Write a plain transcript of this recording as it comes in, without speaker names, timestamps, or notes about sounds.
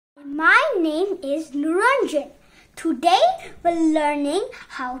My name is Niranjan. Today we're learning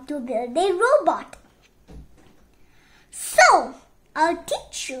how to build a robot. So, I'll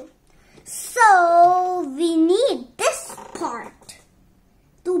teach you. So, we need this part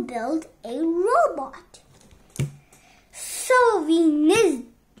to build a robot. So, we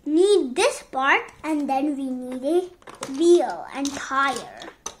need this part and then we need a wheel and tire.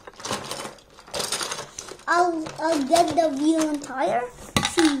 I'll get the wheel and tire.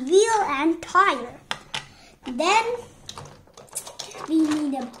 See, wheel and tire. Then we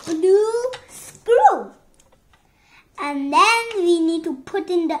need a blue screw. And then we need to put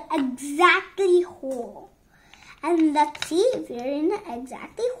in the exactly hole. And let's see if we're in the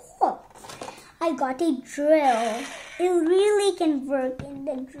exactly hole. I got a drill. It really can work in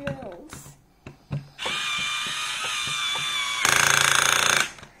the drills.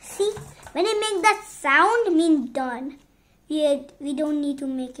 See, when I make that sound, it means done. We don't need to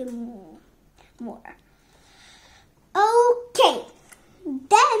make it more. Okay,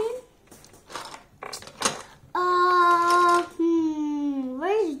 then,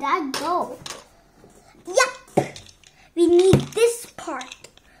 where does that go? Yep, we need this part.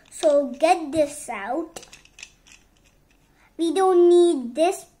 So get this out. We don't need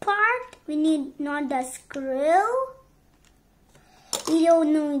this part. We need not the screw. We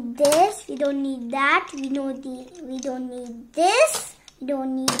don't need this. We don't need that. We don't need this. We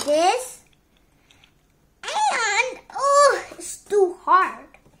don't need this. And it's too hard.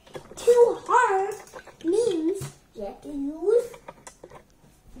 Too hard means you have to use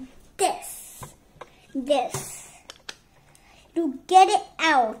this to get it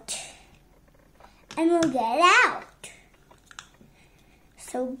out. And we'll get it out.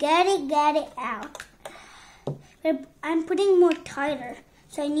 So get it out. I'm putting more tighter,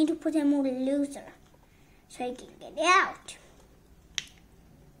 so I need to put it more looser so I can get it out.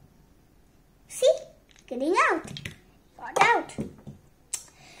 See? Getting out. Got out.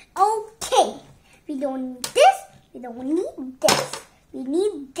 Okay. We don't need this. We don't need this. We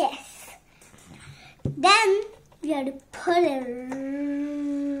need this. Then we have to put it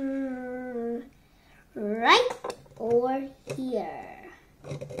right over here.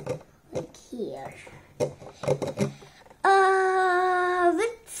 Like here.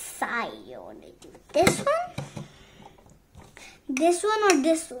 Which side you want to do? This one? This one or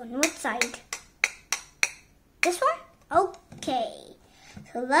this one? What side? This one? Okay.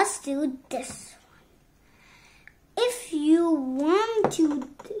 So let's do this one. If you want to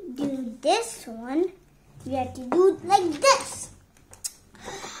do this one, you have to do it like this.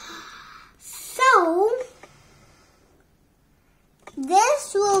 So,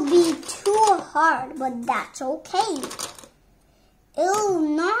 this will be too hard, but that's okay. It will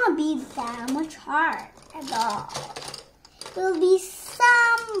not be that much hard at all. It will be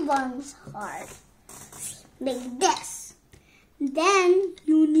someone's hard. Like this. Then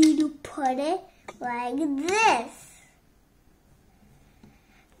you need to put it like this.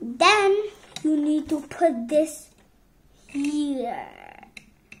 Then you need to put this here.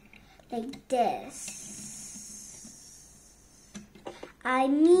 Like this. I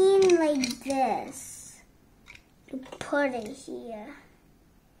mean like this. To put it here.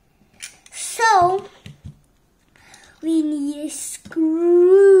 So we need a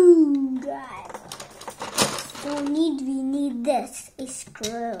screwdriver. So we need this, a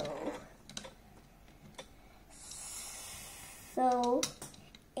screw. So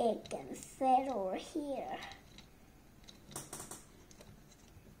it can fit over here.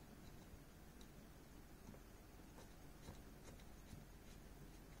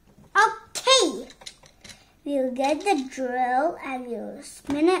 Okay. We'll get the drill and we'll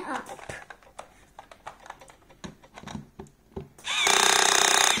spin it up.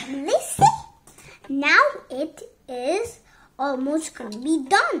 Listen. Now it is almost going to be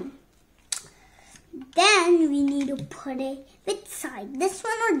done. Then we need to put it which side, this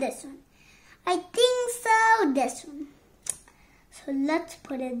one or this one? I think so, this one. So let's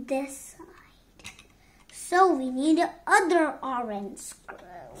put it this side. So we need the other orange screw.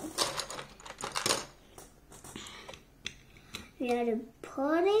 We have to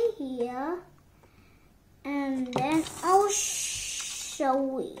put it here and then I'll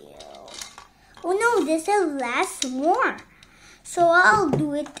show you. Oh no, this will last more. So I'll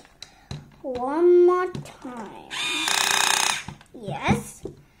do it one more time. Yes.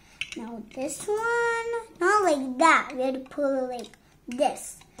 Now this one, not like that. We have to pull it like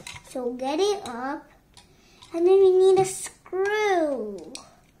this. So get it up. And then we need a screw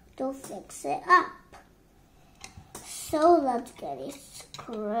to fix it up. So let's get a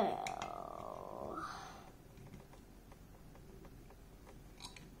screw.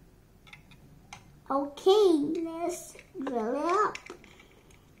 Okay, let's drill it up.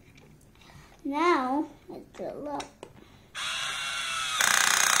 Now, let's drill up.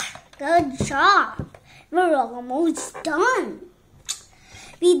 Good job. We're almost done.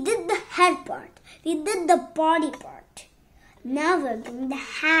 We did the head part. We did the body part. Now we're doing the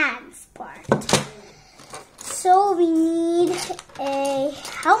hands part. So we need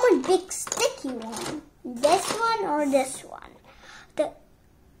how much big stick you want? This one or this one?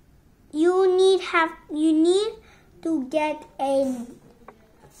 You need to get a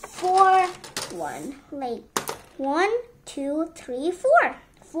 4 one, like 1, 2, 3, 4.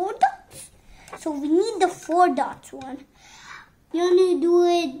 4 dots. So we need the 4 dots one. You want to do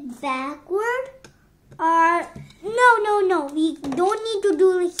it backward or no. We don't need to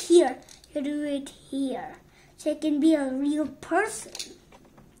do it here. You do it here, so it can be a real person.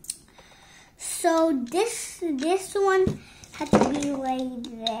 So this one has to be like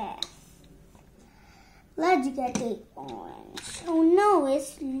that. Let's get it orange. Oh no,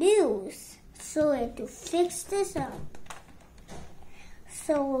 it's loose. So I have to fix this up.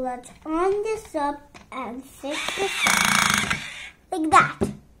 So let's on this up and fix this up. Like that.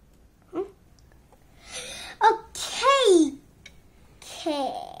 Okay.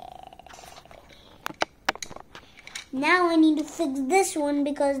 Now I need to fix this one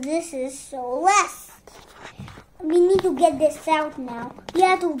because this is so less. We need to get this out now. We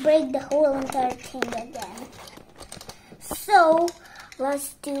have to break the whole entire thing again. So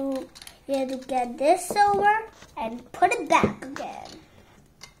let's do, we have to get this over and put it back again.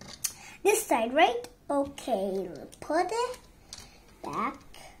 This side, right? Okay, put it back.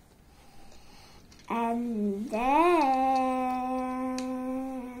 And then,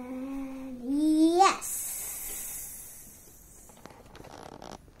 yes.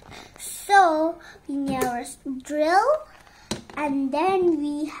 So we now drill, and then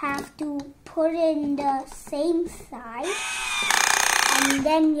we have to put in the same side, and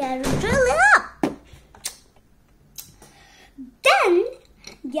then you have to drill it up. Then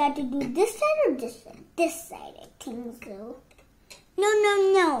you have to do this side or this side? This side, I think so.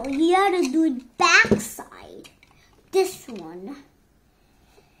 No. You have to do it back side. This one.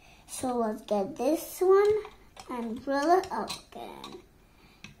 So let's get this one and drill it up again.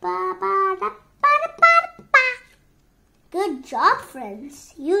 Good job,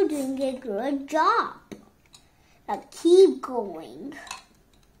 friends. You're doing a good job. Now keep going.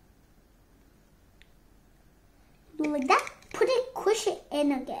 Do like that. Push it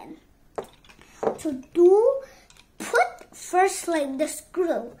in again. So put first like the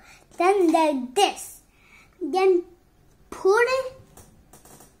screw, then like this, then put it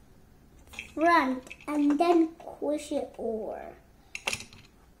front, and then push it over.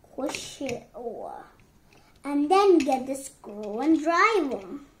 And then get the screw and drive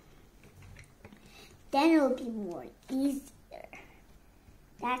them. Then it'll be more easier.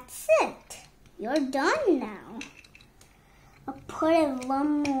 That's it. You're done now. I'll put it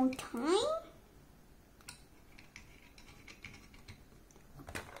one more time.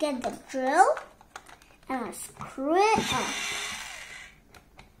 Get the drill and I'll screw it up.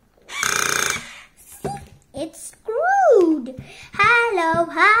 See? It's screwed. Hello,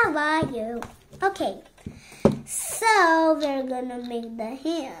 how are you? Okay, so we're gonna make the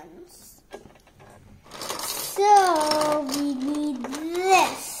hands. So we need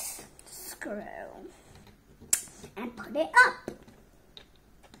this screw and put it up.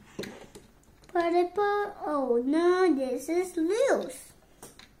 Oh no, this is loose.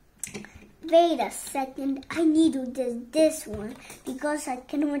 Wait a second, I need to do this one because I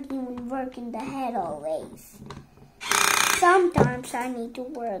cannot even work in the head always. Sometimes I need to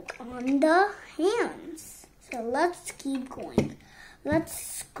work on the hands. So let's keep going. Let's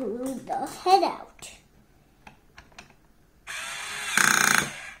screw the head out.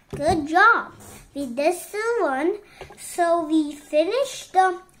 Good job. We did this one. So we finished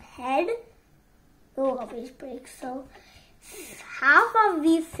the head. Oh, always breaks. So how about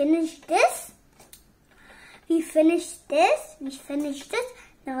we finish this? We finished this.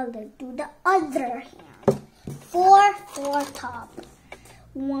 Now let's do the other hand. 4 top.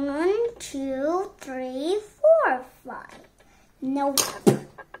 1, 2, 3, 4, 5. No.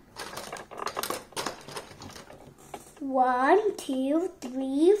 1, 2,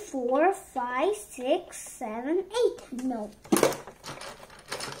 3, 4, 5, 6, 7, 8. No.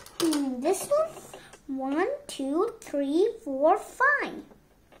 This one. 1, 2, 3, 4, 5.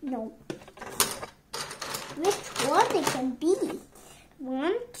 No. Which one it can be?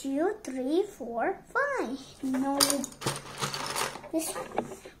 1, 2, 3, 4, 5. No. This one.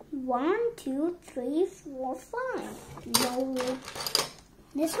 1, 2, 3, 4, 5. No.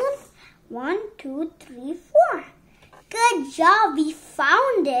 This one. 1, 2, 3, 4. Good job, we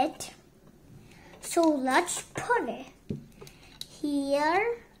found it. So let's put it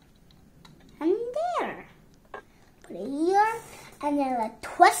here and there. Put it here and then let's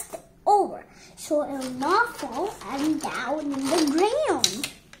twist it over so it will not fall and down in the ground.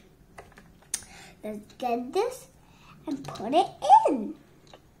 Let's get this and put it in.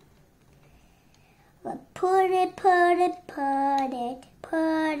 Let's put it.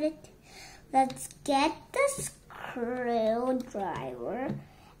 Let's get the screwdriver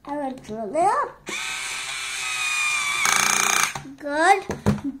and let's drill it up. Good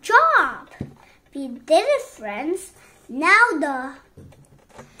job. We did it, friends. Now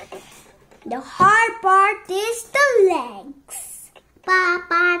the hard part is the legs.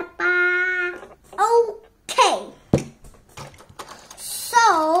 Okay.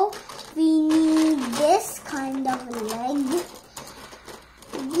 So we need this kind of leg.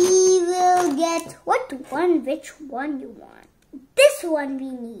 We will get which one you want. This one we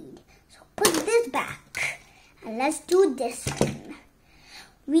need. So put this back. And let's do this one.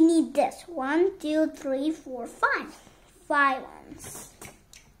 We need this. 1, 2, 3, 4, 5. 5 ones.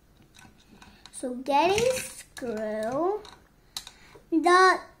 So get a screw.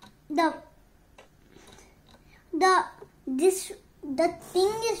 The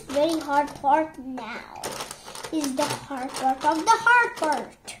thing is very hard part now. Is the hard part of the hard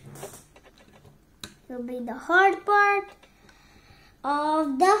part. It will be the hard part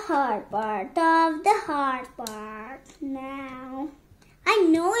of the hard part of the hard part now. I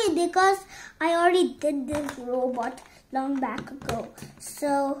know it because I already did this robot long back ago.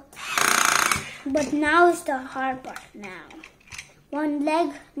 So, but now it's the hard part now. One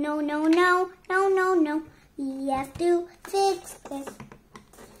leg, no. We have to fix this.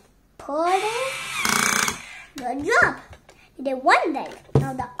 Put it. Good job. You did one leg.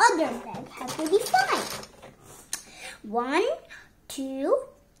 Now the other leg has to be fine. 1, 2,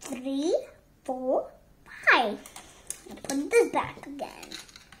 3, 4, 5. Now put this back again.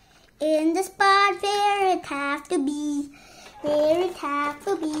 In the spot where it has to be. Where it has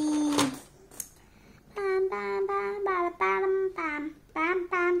to be. Bam, bam, bam, bam, bam, bam, bam,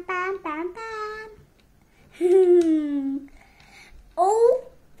 bam, bam, bam, bam.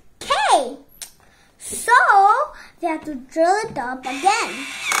 Okay. So we have to drill it up again.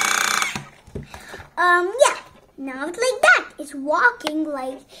 Yeah. Now it's like that. It's walking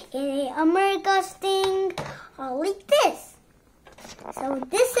like in a America's thing, or like this. So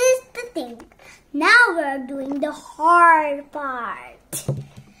this is the thing. Now we're doing the hard part.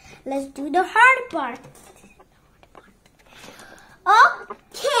 Let's do the hard part.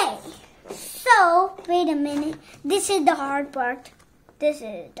 Okay. So wait a minute. This is the hard part. This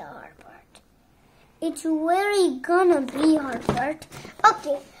is the hard part. It's very gonna be hard part.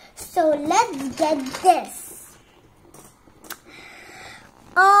 Okay. So let's get this.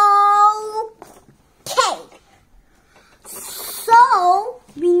 Okay. So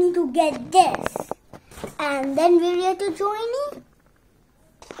we need to get this. And then we have to join it.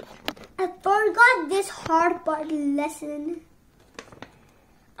 I forgot this hard part lesson.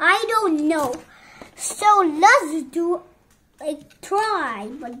 I don't know. So let's do try,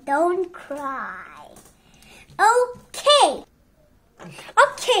 but don't cry. Okay.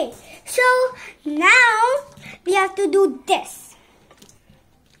 Okay. So now we have to do this.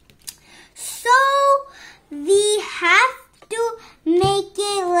 So we have to make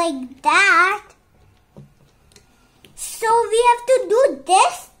it like that. So we have to do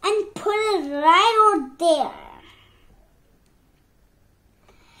this and put it right over there.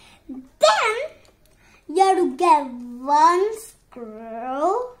 Then you have to get one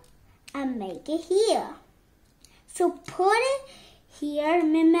screw and make it here. So put it here.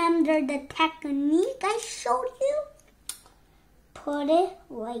 Remember the technique I showed you? Put it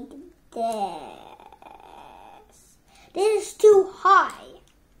like this. This is too high.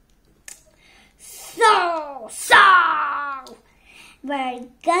 So we're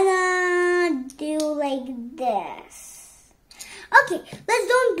gonna do like this. Okay, let's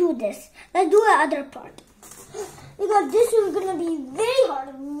don't do this. Let's do the other part. Because this is gonna be very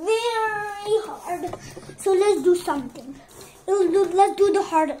hard. So let's do something. Let's do the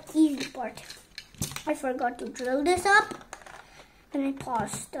hard, easy part. I forgot to drill this up. Then I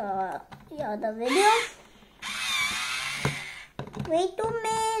paused the video. Wait a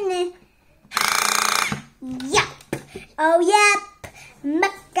minute. Yep. Oh, yep.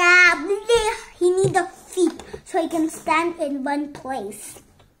 He needs the feet so he can stand in one place.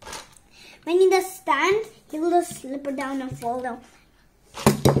 When he does stand, he will just slip down and fall down.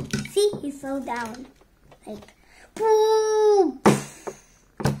 See, he fell down. Like, boom.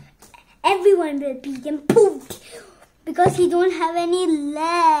 everyone will beat him. Poof! Because he don't have any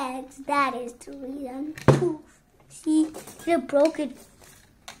legs. That is the reason. Poof! See, he broke it.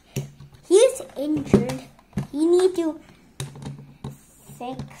 He's injured. You need to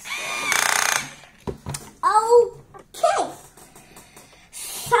fix it. Okay.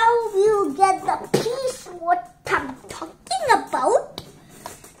 So we'll get the piece what I'm talking about.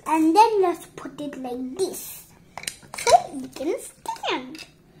 And then let's put it like this. So it can stand.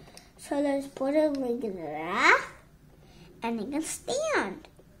 So let's put it like that. And it can stand.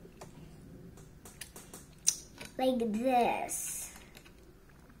 Like this.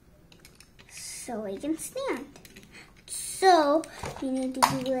 So it can stand. So you need to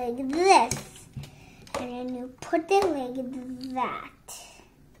do like this. And then you put it like that.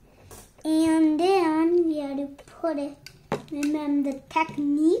 And then we have to put it. Remember the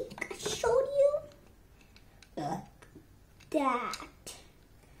technique I showed you? That.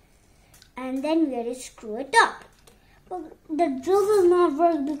 And then we have to screw it up. But the drill will not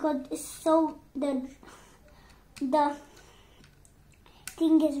work because it's so the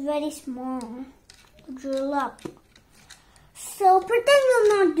thing is very small to drill up. So pretend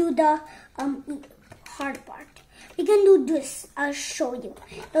we'll not do the hard part. We can do this. I'll show you.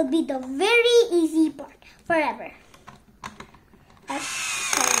 It'll be the very easy part forever. I'll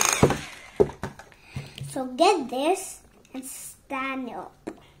show you. So get this and stand up.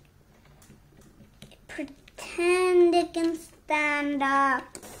 Pretend it can stand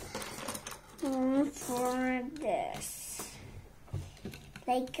up for this.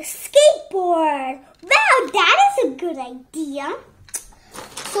 Like a skateboard. Wow, that is a good idea.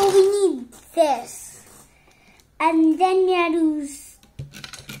 So we need this. And then we have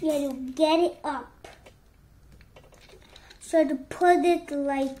to get it up. So to put it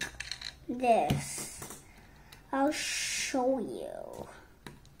like this. I'll show you.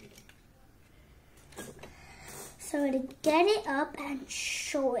 So to get it up and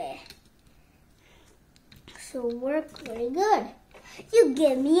show it. So work very good. You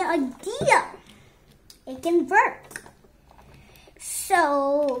give me an idea. It can work.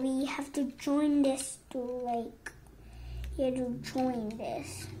 So we have to join this to like, you have to join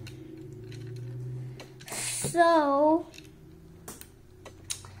this. So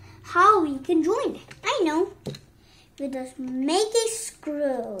how we can join it? I know. We just make a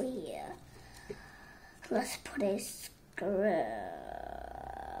screw here. Let's put a screw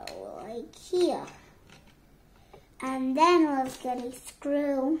like here. And then let's get a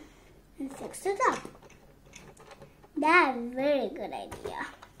screw and fix it up. That's a very good idea.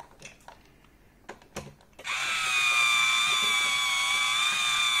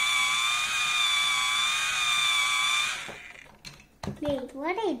 Wait,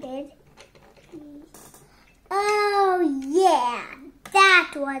 what I did? Oh yeah,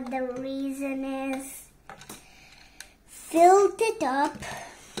 that's what the reason is. Filled it up.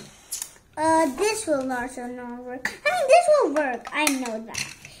 This will also not work. I mean, this will work. I know that.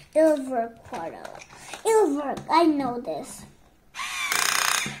 It'll work quite a lot. It'll work. I know this.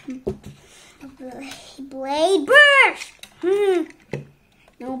 Blade burst.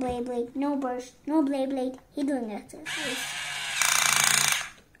 No blade. No burst. No blade. He's doing exercise.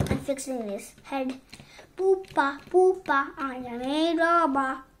 I'm fixing this head. Poopa. I am a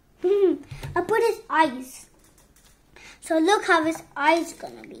robot. I put his eyes. So look how his eyes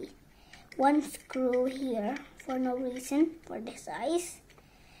gonna be. One screw here for no reason for this eyes.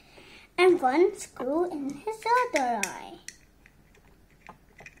 And one screw in his other eye.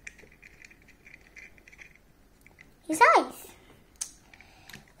 His eyes.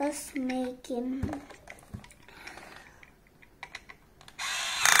 Let's make him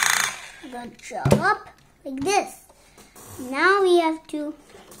good job like this. Now we have to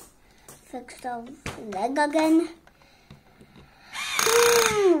fix the leg again.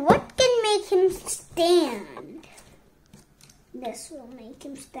 What can make him stand? This will make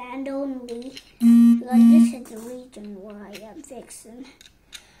him stand only. Because this is the reason why I'm fixing.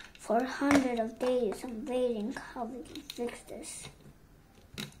 For hundreds of days I'm waiting how we can fix this.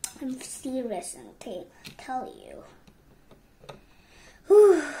 I'm serious and tell you.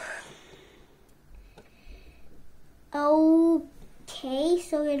 Okay,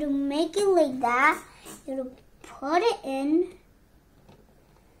 so you make it like that. You put it in.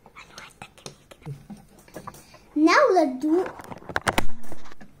 Now let's do